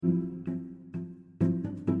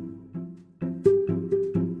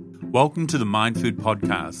Welcome to the Mindfood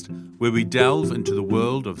Podcast, where we delve into the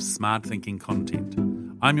world of smart thinking content.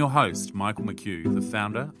 I'm your host, Michael McHugh, the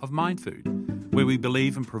founder of Mindfood, where we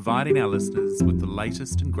believe in providing our listeners with the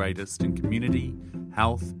latest and greatest in community,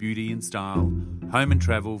 health, beauty and style, home and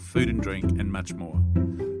travel, food and drink, and much more.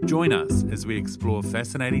 Join us as we explore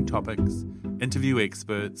fascinating topics, interview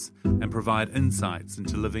experts, and provide insights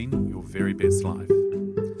into living your very best life.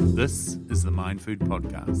 This is the Mindfood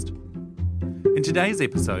Podcast. In today's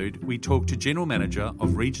episode, we talk to General Manager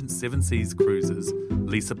of Regent Seven Seas Cruises,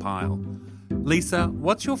 Lisa Pyle. Lisa,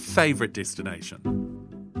 what's your favourite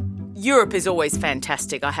destination? Europe is always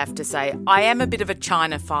fantastic, I have to say. I am a bit of a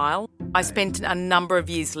China-phile. I spent a number of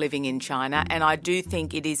years living in China, and I do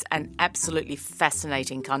think it is an absolutely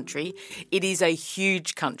fascinating country. It is a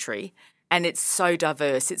huge country, and it's so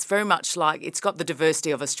diverse. It's very much like it's got the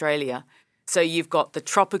diversity of Australia. So you've got the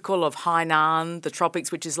tropical of Hainan, the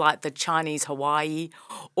tropics, which is like the Chinese Hawaii,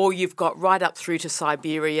 or you've got right up through to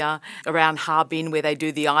Siberia, around Harbin, where they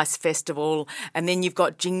do the ice festival. And then you've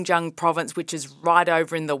got Xinjiang province, which is right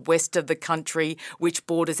over in the west of the country, which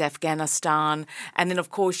borders Afghanistan. And then, of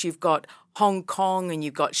course, you've got Hong Kong, and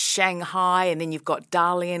you've got Shanghai, and then you've got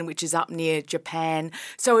Dalian, which is up near Japan.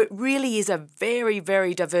 So it really is a very,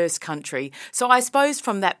 very diverse country. So I suppose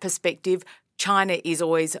from that perspective, China is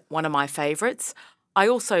always one of my favourites. I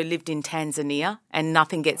also lived in Tanzania, and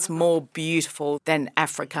nothing gets more beautiful than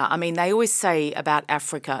Africa. I mean, they always say about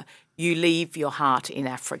Africa, you leave your heart in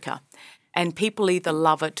Africa. And people either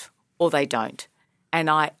love it or they don't.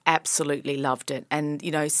 And I absolutely loved it. And,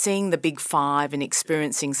 you know, seeing the Big Five and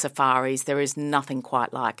experiencing safaris, there is nothing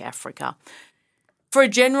quite like Africa. For a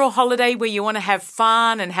general holiday where you want to have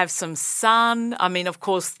fun and have some sun, I mean, of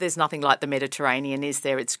course, there's nothing like the Mediterranean, is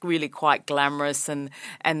there? It's really quite glamorous, and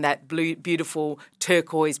that beautiful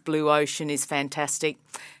turquoise blue ocean is fantastic.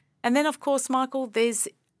 And then, of course, Michael, there's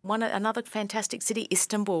another fantastic city,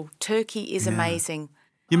 Istanbul. Turkey is amazing.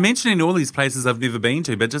 You're mentioning all these places I've never been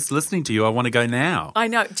to, but just listening to you, I want to go now. I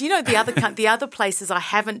know. Do you know the other places I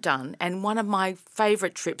haven't done, and one of my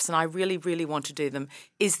favourite trips, and I really, really want to do them,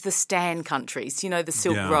 is the Stan countries, you know, the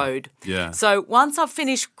Silk Road. Yeah. So once I've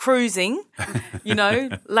finished cruising, you know,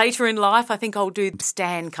 later in life, I think I'll do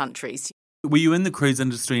Stan countries. Were you in the cruise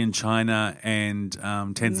industry in China and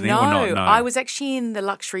Tanzania or not? No, I was actually in the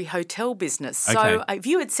luxury hotel business. So if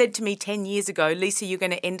you had said to me 10 years ago, Lisa, you're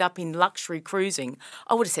going to end up in luxury cruising,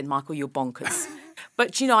 I would have said, Michael, you're bonkers.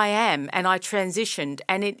 But, you know, I am, and I transitioned.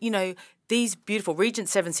 And, these beautiful Regent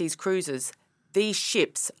Seven Seas Cruises, these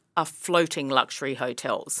ships are floating luxury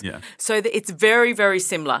hotels. Yeah. So it's very, very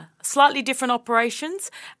similar. Slightly different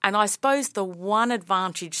operations. And I suppose the one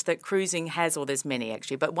advantage that cruising has, or there's many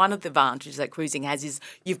actually, but one of the advantages that cruising has is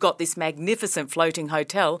you've got this magnificent floating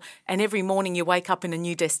hotel, and every morning you wake up in a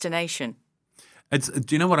new destination. Do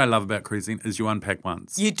you know what I love about cruising is you unpack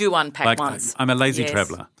once. You do unpack once. I'm a lazy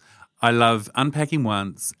traveller. I love unpacking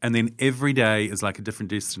once, and then every day is like a different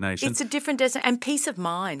destination. It's a different destination, and peace of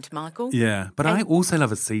mind, Michael. Yeah, but I also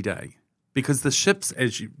love a sea day because the ships,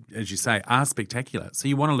 as you say, are spectacular. So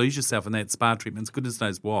you want to lose yourself in that spa treatments, goodness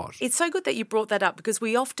knows what. It's so good that you brought that up, because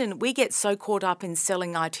we get so caught up in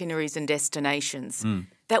selling itineraries and destinations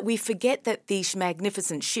that we forget that these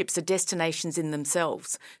magnificent ships are destinations in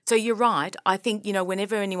themselves. So you're right. I think, you know,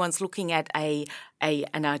 whenever anyone's looking at an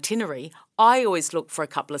itinerary, I always look for a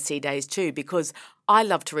couple of sea days too, because I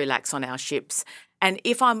love to relax on our ships. And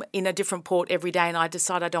if I'm in a different port every day and I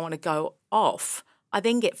decide I don't want to go off, I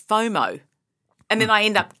then get FOMO. And then I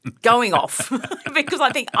end up going off because I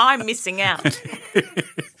think I'm missing out.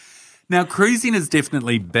 Now, cruising is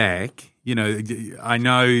definitely back. You know, I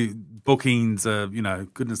know bookings are, you know,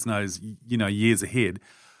 goodness knows, you know, years ahead.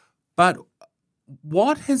 But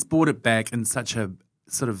what has brought it back in such a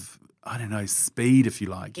sort of, I don't know, speed, if you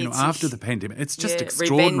like, you know, after the pandemic? It's just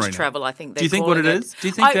extraordinary. Revenge travel, I think. Do you think what it is? Do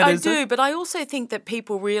you think I do, but I also think that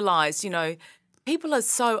people realise, you know, people are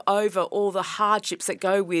so over all the hardships that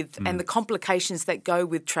go with and the complications that go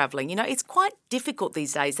with travelling. You know, it's quite difficult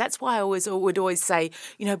these days. That's why I would always say,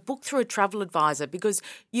 you know, book through a travel advisor, because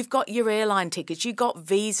you've got your airline tickets, you've got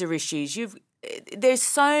visa issues, there's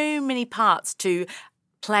so many parts to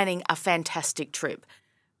planning a fantastic trip.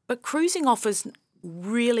 But cruising offers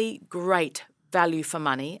really great value for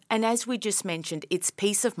money. And as we just mentioned, it's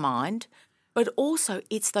peace of mind. But also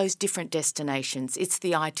it's those different destinations. It's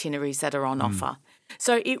the itineraries that are on offer.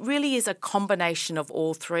 So it really is a combination of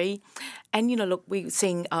all three. And, look, we're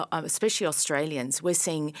seeing, especially Australians, we're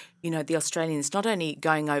seeing, the Australians not only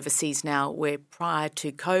going overseas now, where prior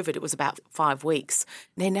to COVID it was about 5 weeks,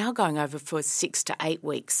 they're now going over for 6 to 8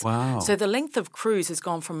 weeks. Wow. So the length of cruise has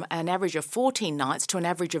gone from an average of 14 nights to an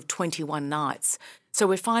average of 21 nights. So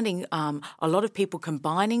we're finding a lot of people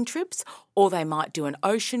combining trips, or they might do an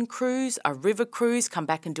ocean cruise, a river cruise, come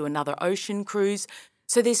back and do another ocean cruise.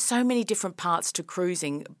 So there's so many different parts to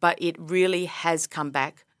cruising, but it really has come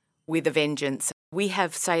back with a vengeance. We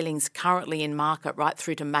have sailings currently in market right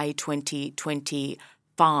through to May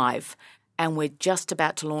 2025, and we're just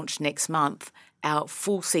about to launch next month our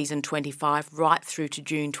full season 25 right through to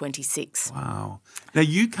June 26. Wow. Now,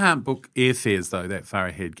 you can't book airfares, though, that far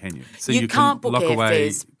ahead, can you? So you can't book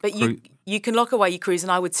airfares, but you can lock away your cruise,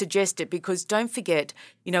 and I would suggest it because don't forget,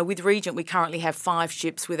 with Regent we currently have 5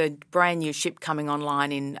 ships with a brand new ship coming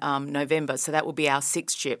online in November, so that will be our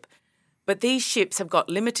 6th ship. But these ships have got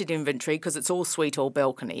limited inventory because it's all suite or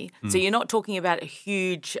balcony. So you're not talking about a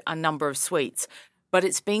huge number of suites, but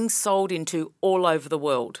it's being sold into all over the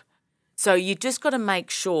world. So you just got to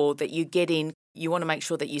make sure that you get in. You want to make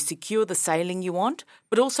sure that you secure the sailing you want,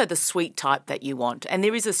 but also the suite type that you want. And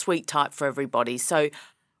there is a suite type for everybody. So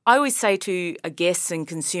I always say to guests and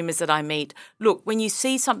consumers that I meet, look, when you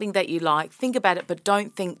see something that you like, think about it, but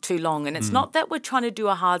don't think too long. And it's not that we're trying to do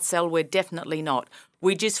a hard sell. We're definitely not.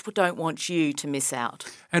 We just don't want you to miss out.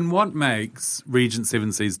 And what makes Regent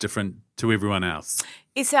Seven Seas different to everyone else?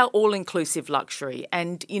 It's our all-inclusive luxury,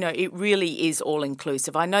 and, it really is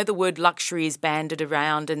all-inclusive. I know the word luxury is banded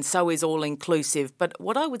around, and so is all-inclusive, but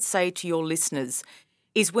what I would say to your listeners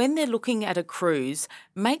is when they're looking at a cruise,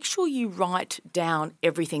 make sure you write down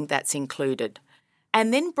everything that's included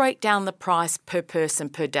and then break down the price per person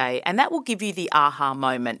per day, and that will give you the aha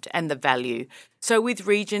moment and the value. So with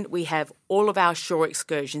Regent, we have all of our shore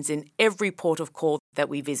excursions in every port of call that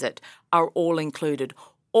we visit are all included.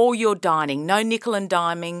 All your dining, no nickel and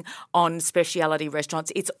diming on speciality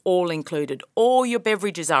restaurants, it's all included. All your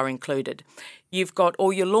beverages are included. You've got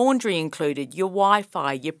all your laundry included, your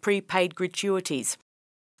Wi-Fi, your prepaid gratuities.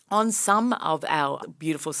 On some of our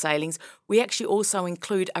beautiful sailings, we actually also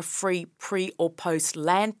include a free pre or post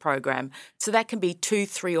land program. So that can be 2,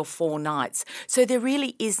 3 or 4 nights. So there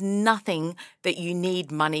really is nothing that you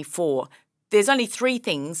need money for. There's only 3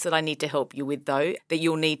 things that I need to help you with, though, that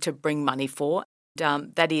you'll need to bring money for.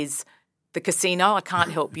 That is the casino. I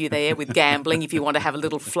can't help you there with gambling if you want to have a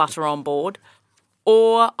little flutter on board.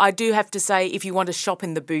 Or I do have to say, if you want to shop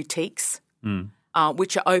in the boutiques,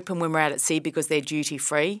 which are open when we're out at sea because they're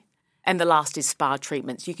duty-free. And the last is spa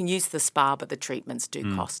treatments. You can use the spa, but the treatments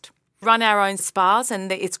do cost. Run our own spas,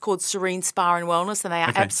 and it's called Serene Spa and Wellness, and they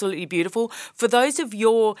are absolutely beautiful. For those of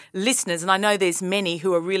your listeners, and I know there's many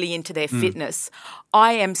who are really into their fitness,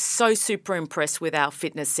 I am so super impressed with our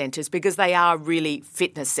fitness centres because they are really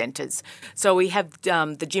fitness centres. So we have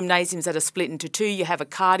the gymnasiums that are split into 2. You have a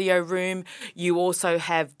cardio room. You also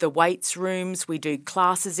have the weights rooms. We do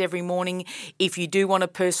classes every morning. If you do want a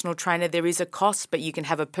personal trainer, there is a cost, but you can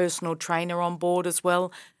have a personal trainer on board as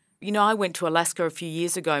well. I went to Alaska a few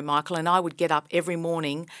years ago, Michael, and I would get up every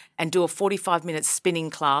morning and do a 45-minute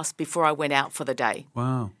spinning class before I went out for the day.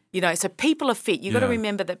 Wow. So people are fit. You've got to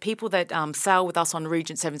remember that people that sail with us on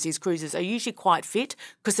Regent Seven Seas cruises are usually quite fit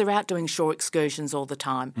because they're out doing shore excursions all the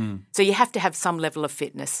time. So you have to have some level of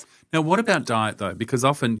fitness. Now, what about diet, though? Because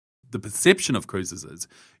often the perception of cruises is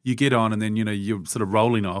you get on and then, you're sort of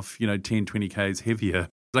rolling off, 10, 20 Ks heavier.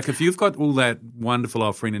 Like if you've got all that wonderful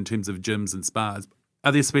offering in terms of gyms and spas,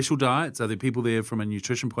 are there special diets? Are there people there from a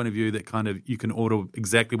nutrition point of view that kind of you can order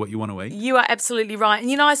exactly what you want to eat? You are absolutely right.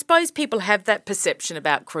 And, I suppose people have that perception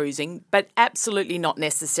about cruising, but absolutely not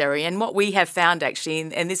necessary. And what we have found actually,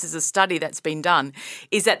 and this is a study that's been done,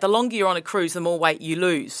 is that the longer you're on a cruise, the more weight you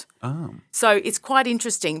lose. Oh. So it's quite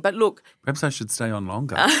interesting. But look, perhaps I should stay on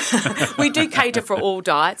longer. We do cater for all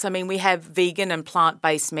diets. I mean, we have vegan and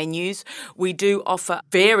plant-based menus. We do offer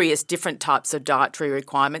various different types of dietary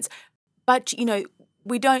requirements. But,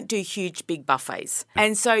 we don't do huge, big buffets.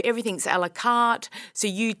 And so everything's a la carte. So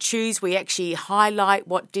you choose. We actually highlight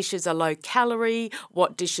what dishes are low calorie,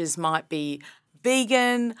 what dishes might be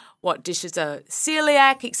vegan, what dishes are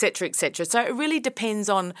celiac, et cetera, et cetera. So it really depends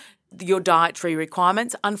on your dietary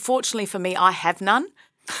requirements. Unfortunately for me, I have none.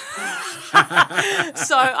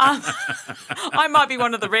 So I might be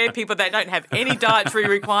one of the rare people that don't have any dietary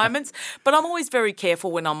requirements, but I'm always very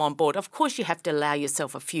careful when I'm on board. Of course, you have to allow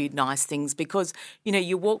yourself a few nice things because,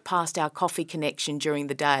 you walk past our coffee connection during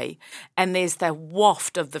the day and there's the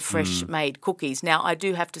waft of the fresh-made cookies. Now, I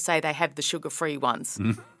do have to say they have the sugar-free ones,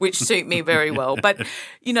 which suit me very well. But,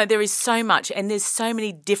 there is so much and there's so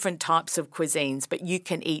many different types of cuisines, but you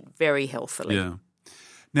can eat very healthily. Yeah.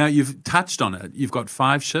 Now, you've touched on it. You've got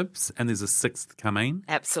 5 ships and there's a 6th coming.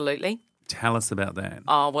 Absolutely. Tell us about that.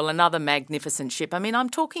 Oh, well, another magnificent ship. I mean, I'm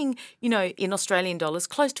talking, in Australian dollars,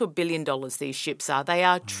 close to $1 billion these ships are. They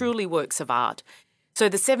are truly works of art. So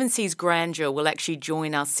the Seven Seas Grandeur will actually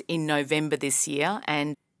join us in November this year,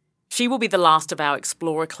 and she will be the last of our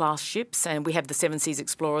Explorer class ships. And we have the Seven Seas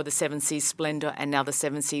Explorer, the Seven Seas Splendor, and now the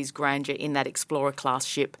Seven Seas Grandeur in that Explorer class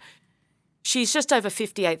ship. She's just over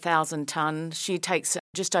 58,000 tonne. She takes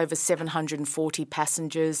just over 740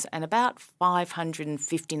 passengers and about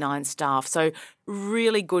 559 staff. So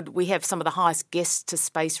really good. We have some of the highest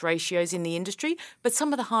guest-to-space ratios in the industry, but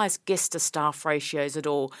some of the highest guest-to-staff ratios at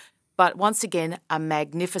all. But once again, a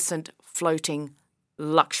magnificent floating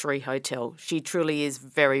luxury hotel. She truly is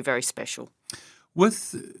very, very special.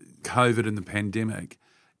 With COVID and the pandemic,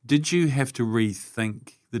 did you have to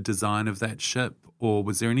rethink the design of that ship, or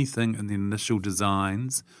was there anything in the initial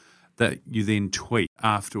designs that you then tweaked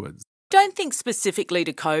afterwards? Don't think specifically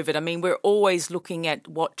to COVID. I mean, we're always looking at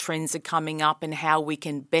what trends are coming up and how we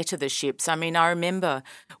can better the ships. I mean, I remember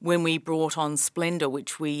when we brought on Splendor,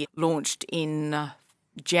 which we launched in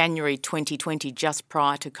January 2020, just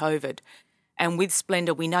prior to COVID. And with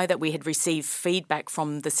Splendor, we know that we had received feedback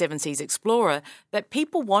from the Seven Seas Explorer that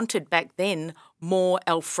people wanted back then more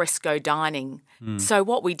al fresco dining. So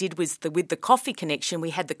what we did was with the coffee connection, we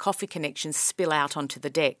had the coffee connection spill out onto the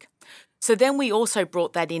deck. So then we also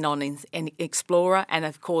brought that in on in Explorer and,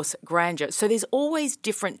 of course, Grandeur. So there's always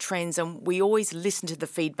different trends and we always listen to the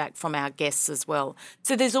feedback from our guests as well.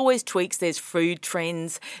 So there's always tweaks. There's food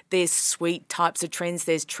trends. There's sweet types of trends.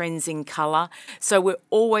 There's trends in colour. So we're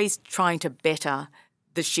always trying to better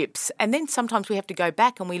the ships. And then sometimes we have to go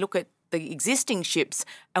back and we look at the existing ships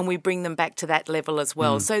and we bring them back to that level as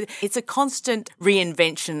well. So it's a constant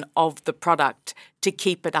reinvention of the product to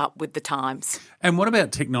keep it up with the times. And what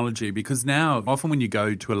about technology? Because now often when you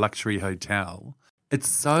go to a luxury hotel, it's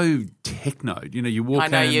so techno. You walk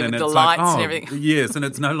in and it's the like, lights and everything. Yes, and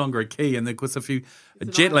it's no longer a key. And of course, if you are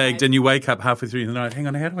jet lagged and you wake up halfway through the night, hang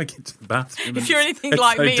on, how do I get to the bathroom? If you're anything it's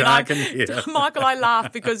like so me, dark in here. Michael, I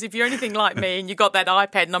laugh because if you're anything like me and you got that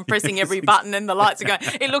iPad and I'm pressing every button and the lights are going,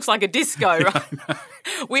 it looks like a disco, right?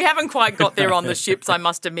 We haven't quite got there on the ships, I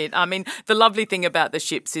must admit. I mean, the lovely thing about the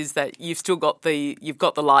ships is that you've still got the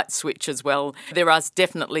light switch as well. There are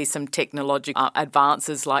definitely some technological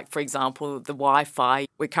advances, like, for example, the Wi-Fi.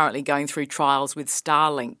 We're currently going through trials with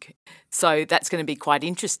Starlink. So that's going to be quite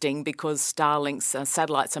interesting because Starlink's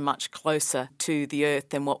satellites are much closer to the Earth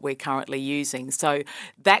than what we're currently using. So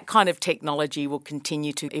that kind of technology will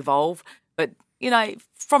continue to evolve. But,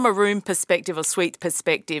 from a room perspective or suite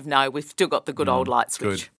perspective, no, we've still got the good old light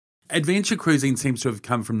switch. Good. Adventure cruising seems to have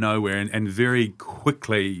come from nowhere and very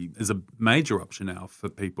quickly is a major option now for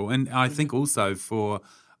people. And I think also for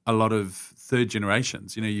a lot of third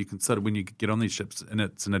generations, you can sort of, when you get on these ships and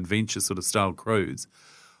it's an adventure sort of style cruise,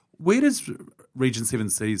 where does Regent Seven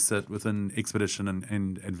Seas sit within expedition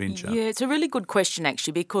and adventure? Yeah, it's a really good question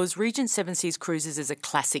actually because Regent Seven Seas Cruises is a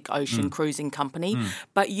classic ocean cruising company,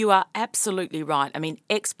 but you are absolutely right. I mean,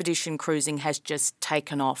 expedition cruising has just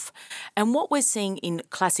taken off. And what we're seeing in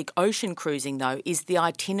classic ocean cruising though is the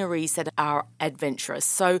itineraries that are adventurous.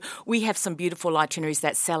 So we have some beautiful itineraries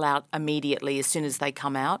that sell out immediately as soon as they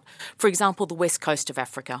come out. For example, the west coast of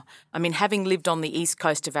Africa. I mean, having lived on the east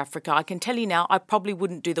coast of Africa, I can tell you now I probably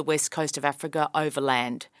wouldn't do the west coast of Africa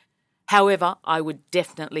overland. However, I would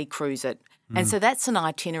definitely cruise it. And so that's an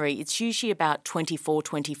itinerary. It's usually about 24,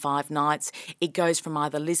 25 nights. It goes from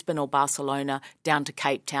either Lisbon or Barcelona down to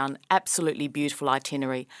Cape Town. Absolutely beautiful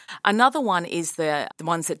itinerary. Another one is the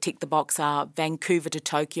ones that tick the box are Vancouver to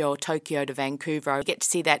Tokyo or Tokyo to Vancouver. You get to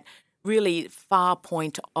see that really far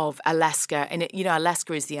point of Alaska. And,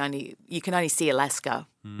 Alaska is you can only see Alaska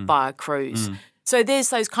by a cruise. So there's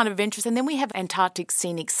those kind of adventures. And then we have Antarctic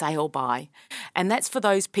Scenic Sail By. And that's for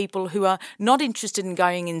those people who are not interested in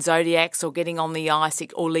going in zodiacs or getting on the ice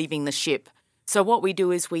or leaving the ship. So what we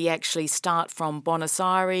do is we actually start from Buenos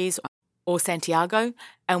Aires or Santiago,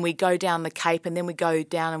 and we go down the Cape, and then we go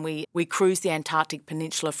down and we cruise the Antarctic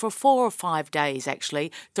Peninsula for 4 or 5 days,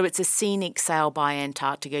 actually. So it's a scenic sail by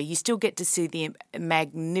Antarctica. You still get to see the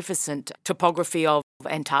magnificent topography of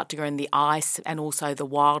Antarctica and the ice and also the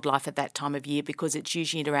wildlife at that time of year, because it's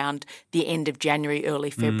usually around the end of January, early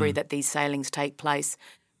February that these sailings take place.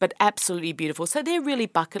 But absolutely beautiful. So they're really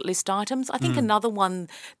bucket list items. I think another one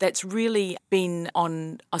that's really been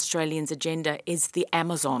on Australians' agenda is the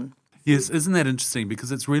Amazon. Yes, isn't that interesting?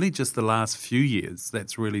 Because it's really just the last few years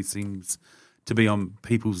that's really seems to be on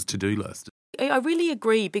people's to-do list. I really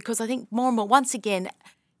agree, because I think more and more, once again,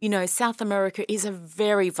 you know, South America is a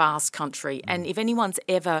very vast country. And if anyone's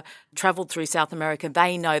ever travelled through South America,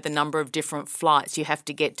 they know the number of different flights you have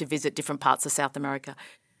to get to visit different parts of South America.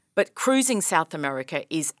 But cruising South America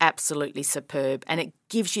is absolutely superb, and it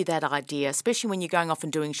gives you that idea, especially when you're going off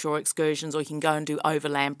and doing shore excursions, or you can go and do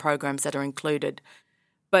overland programs that are included.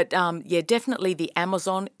 But, definitely the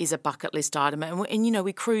Amazon is a bucket list item. And, you know,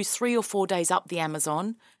 we cruise 3 or 4 days up the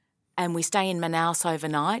Amazon, and we stay in Manaus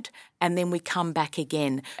overnight, and then we come back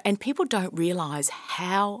again. And people don't realise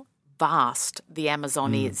how vast the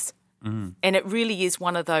Amazon is. And it really is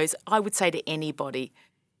one of those, I would say to anybody,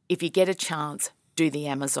 if you get a chance, do the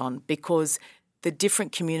Amazon, because the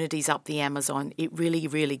different communities up the Amazon, it really,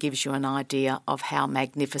 really gives you an idea of how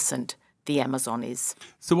magnificent the Amazon is.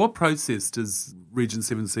 So what process does Region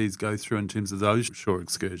 7 Seas go through in terms of those shore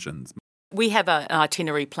excursions? We have an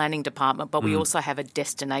itinerary planning department, but we also have a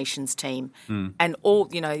destinations team. And all,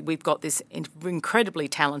 you know, we've got this incredibly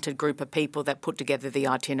talented group of people that put together the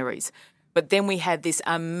itineraries. But then we have this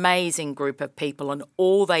amazing group of people, and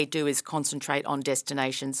all they do is concentrate on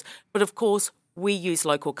destinations. But of course, we use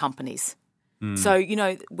local companies. So, you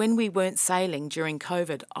know, when we weren't sailing during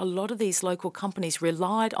COVID, a lot of these local companies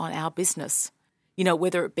relied on our business, you know,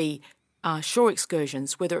 whether it be shore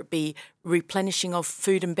excursions, whether it be replenishing of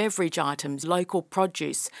food and beverage items, local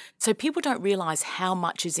produce. So people don't realise how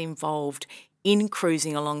much is involved in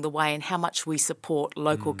cruising along the way and how much we support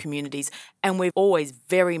local communities. And we're always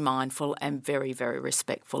very mindful and very, very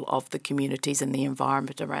respectful of the communities and the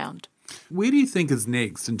environment around. Where do you think is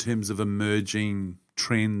next in terms of emerging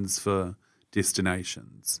trends for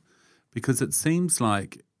destinations? Because it seems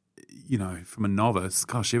like, you know, from a novice,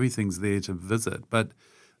 gosh, everything's there to visit. But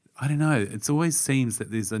I don't know, it always seems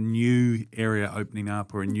that there's a new area opening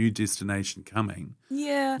up or a new destination coming.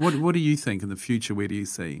 Yeah. What do you think in the future? Where do you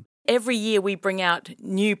see? Every year we bring out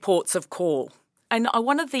new ports of call. And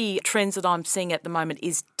one of the trends that I'm seeing at the moment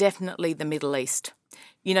is definitely the Middle East.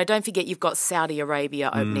 You know, don't forget you've got Saudi Arabia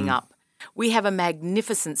opening up. We have a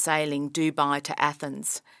magnificent sailing Dubai to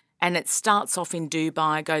Athens. And it starts off in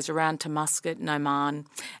Dubai, goes around to Muscat and Oman,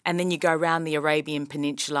 and then you go around the Arabian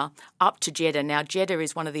Peninsula up to Jeddah. Now, Jeddah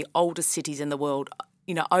is one of the oldest cities in the world,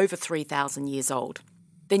 you know, over 3,000 years old.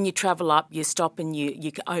 Then you travel up, you stop and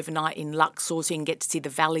you overnight in Luxor, so you can get to see the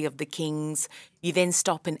Valley of the Kings. You then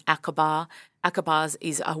stop in Aqaba. Aqaba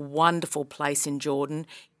is a wonderful place in Jordan.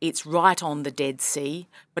 It's right on the Dead Sea,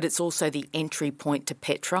 but it's also the entry point to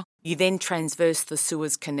Petra. You then transverse the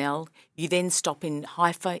Suez Canal. You then stop in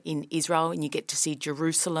Haifa in Israel, and you get to see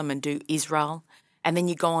Jerusalem and do Israel. And then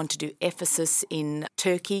you go on to do Ephesus in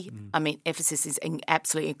Turkey. I mean, Ephesus is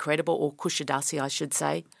absolutely incredible, or Kushadasi, I should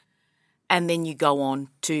say. And then you go on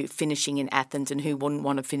to finishing in Athens, and who wouldn't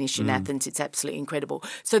want to finish in Athens? It's absolutely incredible.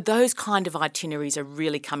 So those kind of itineraries are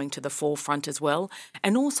really coming to the forefront as well.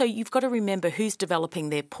 And also you've got to remember who's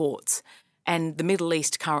developing their ports. And the Middle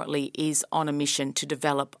East currently is on a mission to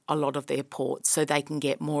develop a lot of their ports so they can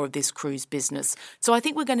get more of this cruise business. So I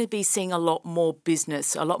think we're going to be seeing a lot more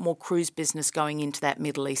business, a lot more cruise business going into that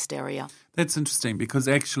Middle East area. That's interesting because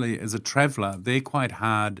actually as a traveller, they're quite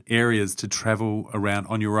hard areas to travel around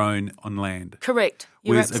on your own on land. Correct.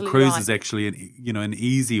 You're Whereas a absolutely cruise right. is actually an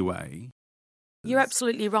easy way. You're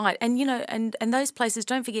absolutely right. And, you know, and those places,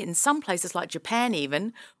 don't forget, in some places like Japan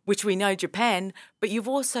even, which we know Japan, but you've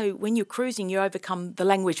also, when you're cruising, you overcome the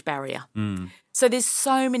language barrier. So there's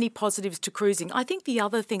so many positives to cruising. I think the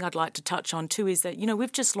other thing I'd like to touch on too is that, you know,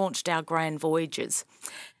 we've just launched our Grand Voyages.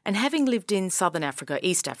 And having lived in Southern Africa,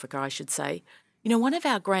 East Africa, I should say, you know, one of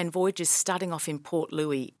our Grand Voyages starting off in Port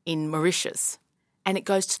Louis in Mauritius, and it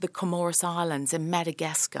goes to the Comoros Islands and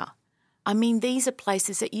Madagascar. I mean, these are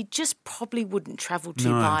places that you just probably wouldn't travel to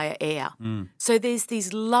via air. So there's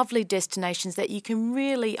these lovely destinations that you can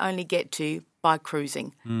really only get to by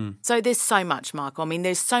cruising. So there's so much, Michael. I mean,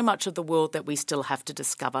 there's so much of the world that we still have to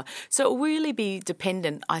discover. So it will really be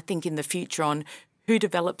dependent, I think, in the future on who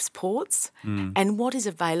develops ports and what is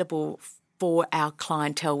available for our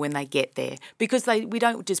clientele when they get there, because we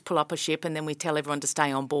don't just pull up a ship and then we tell everyone to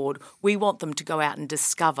stay on board. We want them to go out and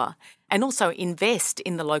discover and also invest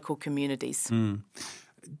in the local communities.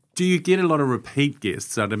 Do you get a lot of repeat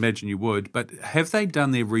guests? I'd imagine you would, but have they done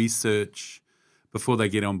their research before they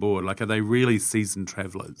get on board? Like, are they really seasoned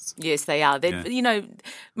travellers? Yes, they are.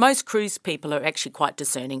 Most cruise people are actually quite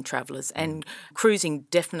discerning travellers, and cruising,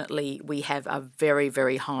 definitely we have a very,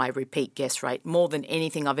 very high repeat guest rate, more than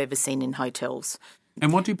anything I've ever seen in hotels.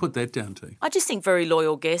 And what do you put that down to? I just think very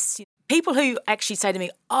loyal guests. People who actually say to me,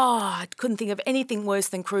 I couldn't think of anything worse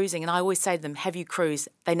than cruising. And I always say to them, have you cruised?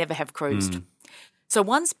 They never have cruised. So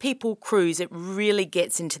once people cruise, it really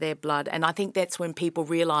gets into their blood. And I think that's when people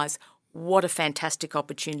realise what a fantastic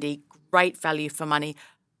opportunity, great value for money.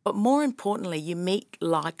 But more importantly, you meet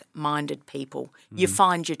like-minded people. You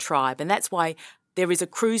find your tribe. And that's why there is a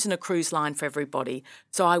cruise and a cruise line for everybody.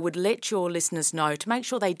 So I would let your listeners know to make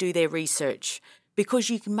sure they do their research, because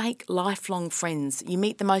you can make lifelong friends. You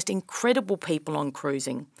meet the most incredible people on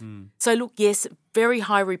cruising. So look, yes, very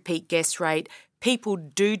high repeat guest rate. People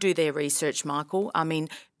do their research, Michael. I mean,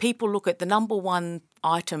 people look at the number one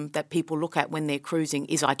item that people look at when they're cruising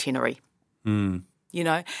is itinerary. And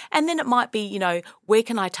then it might be, where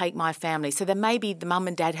can I take my family? So then maybe the mum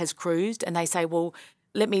and dad has cruised and they say, well,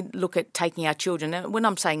 let me look at taking our children. And when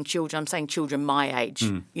I'm saying children my age,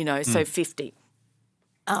 so 50.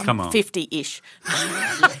 Come on. 50-ish.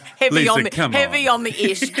 heavy on the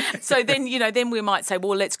ish. So then, then we might say,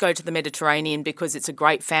 well, let's go to the Mediterranean because it's a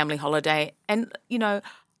great family holiday. And,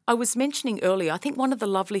 I was mentioning earlier, I think one of the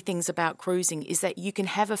lovely things about cruising is that you can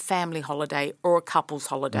have a family holiday or a couple's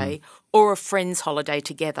holiday or a friend's holiday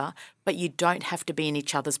together, but you don't have to be in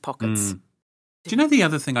each other's pockets. Do you know the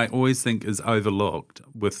other thing I always think is overlooked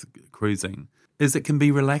with cruising is it can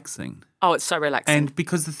be relaxing. Oh, it's so relaxing. And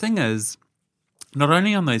because the thing is, not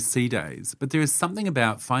only on those sea days, but there is something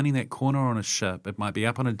about finding that corner on a ship. It might be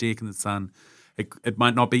up on a deck in the sun. It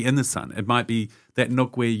might not be in the sun. It might be that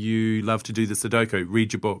nook where you love to do the Sudoku,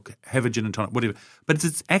 read your book, have a gin and tonic, whatever. But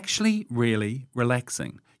it's actually really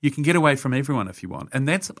relaxing. You can get away from everyone if you want. And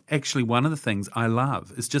that's actually one of the things I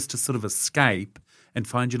love, is just to sort of escape and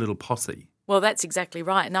find your little posse. Well, that's exactly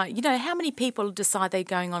right. Now, how many people decide they're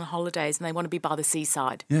going on holidays and they want to be by the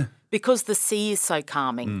seaside? Yeah. Because the sea is so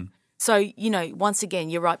calming. So, once again,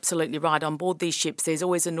 you're absolutely right. On board these ships, there's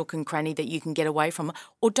always a nook and cranny that you can get away from.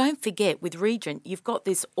 Or don't forget, with Regent, you've got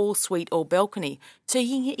this all-suite, all-balcony. So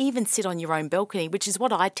you can even sit on your own balcony, which is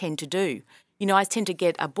what I tend to do. I tend to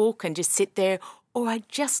get a book and just sit there, or I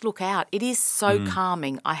just look out. It is so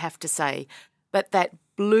calming, I have to say. But that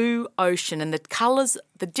blue ocean and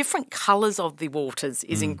the different colours of the waters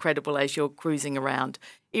is incredible as you're cruising around.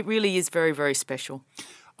 It really is very, very special.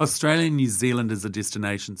 Australia and New Zealand as a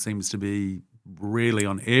destination seems to be really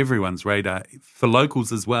on everyone's radar, for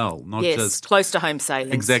locals as well, not just close to home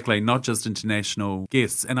sailings. Exactly, not just international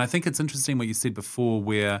guests. And I think it's interesting what you said before,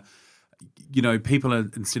 where people are,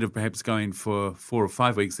 instead of perhaps going for 4 or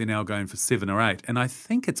 5 weeks, they're now going for 7 or 8. And I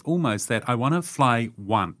think it's almost that I want to fly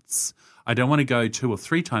once. I don't want to go 2 or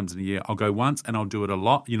 3 times in a year. I'll go once and I'll do it a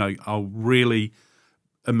lot. I'll really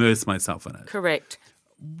immerse myself in it. Correct.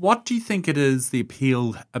 What do you think it is, the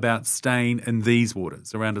appeal about staying in these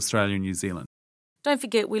waters around Australia and New Zealand? Don't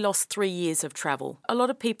forget, we lost 3 years of travel. A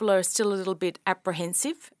lot of people are still a little bit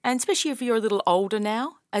apprehensive, and especially if you're a little older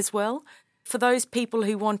now as well. For those people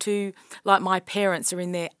who want to, like my parents are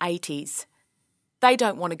in their 80s, they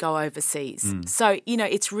don't want to go overseas. So,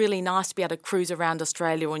 it's really nice to be able to cruise around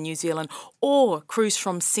Australia or New Zealand, or cruise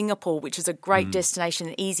from Singapore, which is a great destination,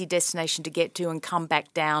 an easy destination to get to and come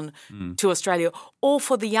back down to Australia. Or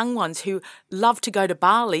for the young ones who love to go to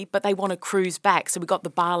Bali, but they want to cruise back. So we've got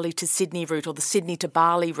the Bali to Sydney route or the Sydney to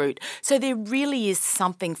Bali route. So there really is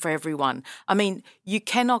something for everyone. I mean, you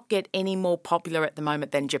cannot get any more popular at the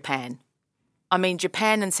moment than Japan. I mean,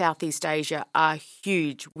 Japan and Southeast Asia are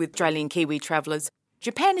huge with Australian Kiwi travellers.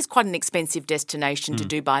 Japan is quite an expensive destination to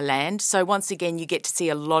do by land. So once again, you get to see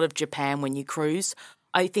a lot of Japan when you cruise.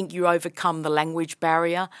 I think you overcome the language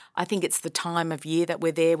barrier. I think it's the time of year that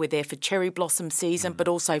we're there. We're there for cherry blossom season, but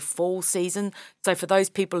also fall season. So for those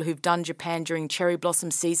people who've done Japan during cherry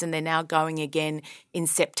blossom season, they're now going again in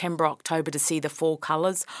September, October to see the fall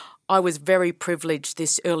colours. I was very privileged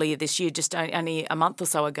earlier this year, just only a month or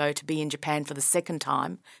so ago, to be in Japan for the second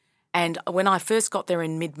time. And when I first got there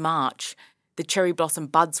in mid-March, the cherry blossom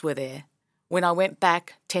buds were there. When I went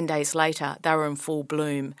back 10 days later, they were in full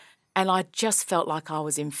bloom. and I just felt like I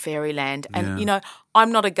was in fairyland. And, you know,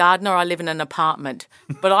 I'm not a gardener. I live in an apartment.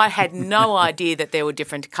 But I had no idea that there were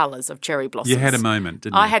different colours of cherry blossoms. You had a moment,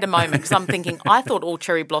 didn't you? I had a moment because I'm thinking, I thought all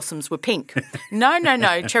cherry blossoms were pink.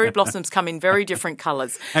 No. Cherry blossoms come in very different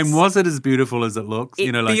colours. And was it as beautiful as it looks?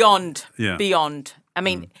 Beyond. I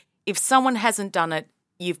mean, if someone hasn't done it,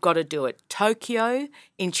 you've got to do it. Tokyo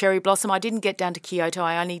in cherry blossom. I didn't get down to Kyoto.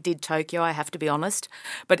 I only did Tokyo, I have to be honest.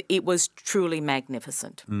 But it was truly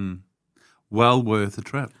magnificent. Well worth a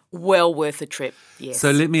trip. Well worth a trip, yes.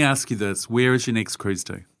 So let me ask you this. Where is your next cruise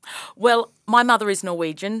to? Well, my mother is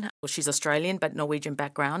Norwegian. Well, she's Australian, but Norwegian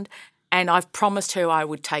background. And I've promised her I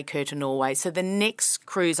would take her to Norway. So the next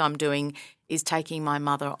cruise I'm doing is taking my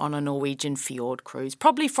mother on a Norwegian fjord cruise,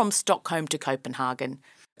 probably from Stockholm to Copenhagen.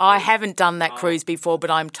 I haven't done that cruise before, but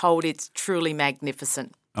I'm told it's truly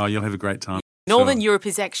magnificent. Oh, you'll have a great time. Northern Europe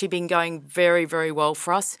has actually been going very, very well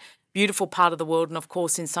for us. Beautiful part of the world. And, of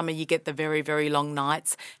course, in summer you get the very, very long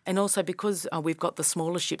nights. And also because we've got the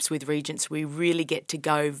smaller ships with Regents, we really get to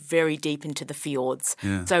go very deep into the fjords.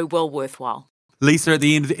 Yeah. So well worthwhile. Lisa, at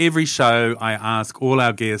the end of every show, I ask all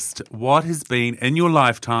our guests, what has been, in your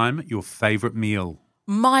lifetime, your favourite meal?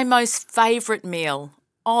 My most favourite meal?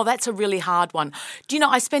 Oh, that's a really hard one. Do you know,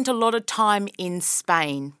 I spent a lot of time in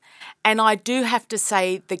Spain, and I do have to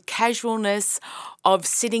say the casualness of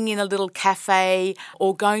sitting in a little cafe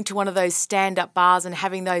or going to one of those stand-up bars and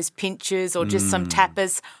having those pinches or just some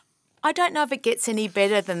tapas, I don't know if it gets any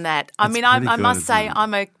better than that. I must say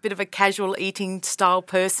I'm a bit of a casual eating style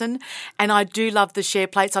person, and I do love the share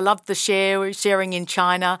plates. I love the sharing in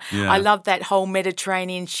China. Yeah. I love that whole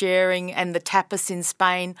Mediterranean sharing and the tapas in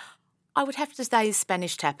Spain. I would have to say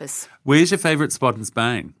Spanish tapas. Where's your favourite spot in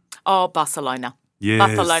Spain? Oh, Barcelona. Yes.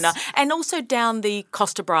 Barcelona. And also down the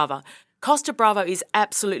Costa Brava. Costa Brava is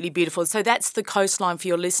absolutely beautiful. So that's the coastline for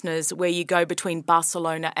your listeners where you go between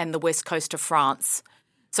Barcelona and the west coast of France.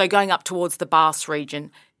 So going up towards the Basque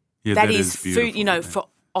region. Yeah, that is food, you know, yeah. for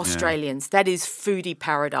Australians, that is foodie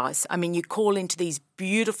paradise. I mean, you call into these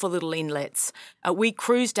beautiful little inlets. We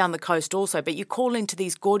cruise down the coast also, but you call into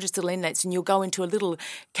these gorgeous little inlets and you'll go into a little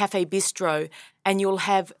cafe bistro and you'll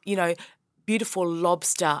have, you know, beautiful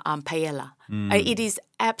lobster paella. It is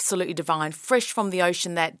absolutely divine, fresh from the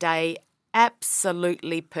ocean that day.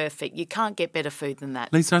 Absolutely perfect. You can't get better food than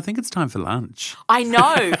that. Lisa, I think it's time for lunch. I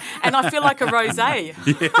know, and I feel like a rosé.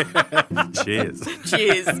 Cheers.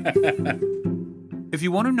 Cheers. If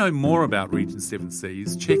you want to know more about Regent Seven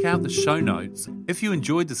Seas, check out the show notes. If you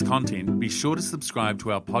enjoyed this content, be sure to subscribe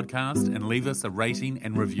to our podcast and leave us a rating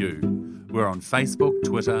and review. We're on Facebook,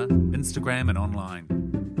 Twitter, Instagram and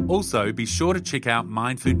online. Also, be sure to check out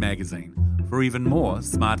Mind Food Magazine for even more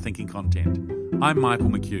smart thinking content. I'm Michael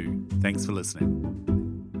McHugh. Thanks for listening.